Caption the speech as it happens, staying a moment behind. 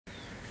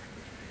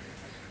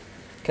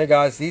Okay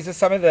guys, these are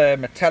some of the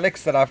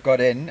metallics that I've got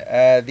in.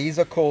 These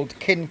are called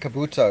Kin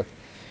Kabuto.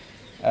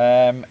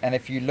 And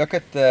if you look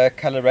at the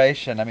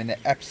coloration, I mean, they're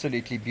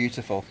absolutely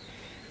beautiful.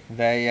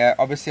 They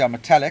obviously are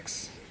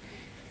metallics,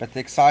 but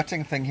the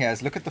exciting thing here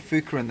is look at the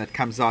fukurin that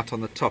comes out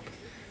on the top,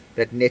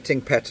 that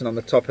netting pattern on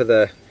the top of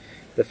the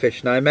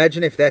fish. Now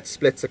imagine if that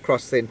splits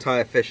across the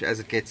entire fish as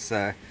it gets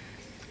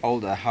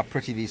older, how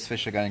pretty these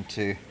fish are going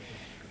to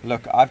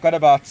look. I've got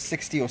about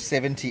 60 or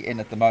 70 in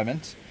at the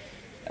moment.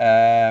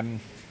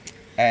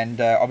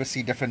 And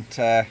obviously different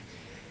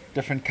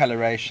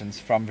colorations,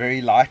 from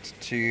very light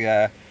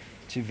to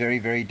very,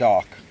 very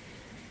dark.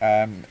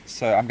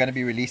 So I'm going to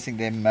be releasing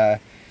them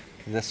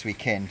this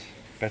weekend.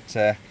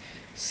 But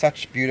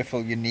such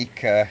beautiful, unique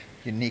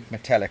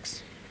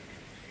metallics.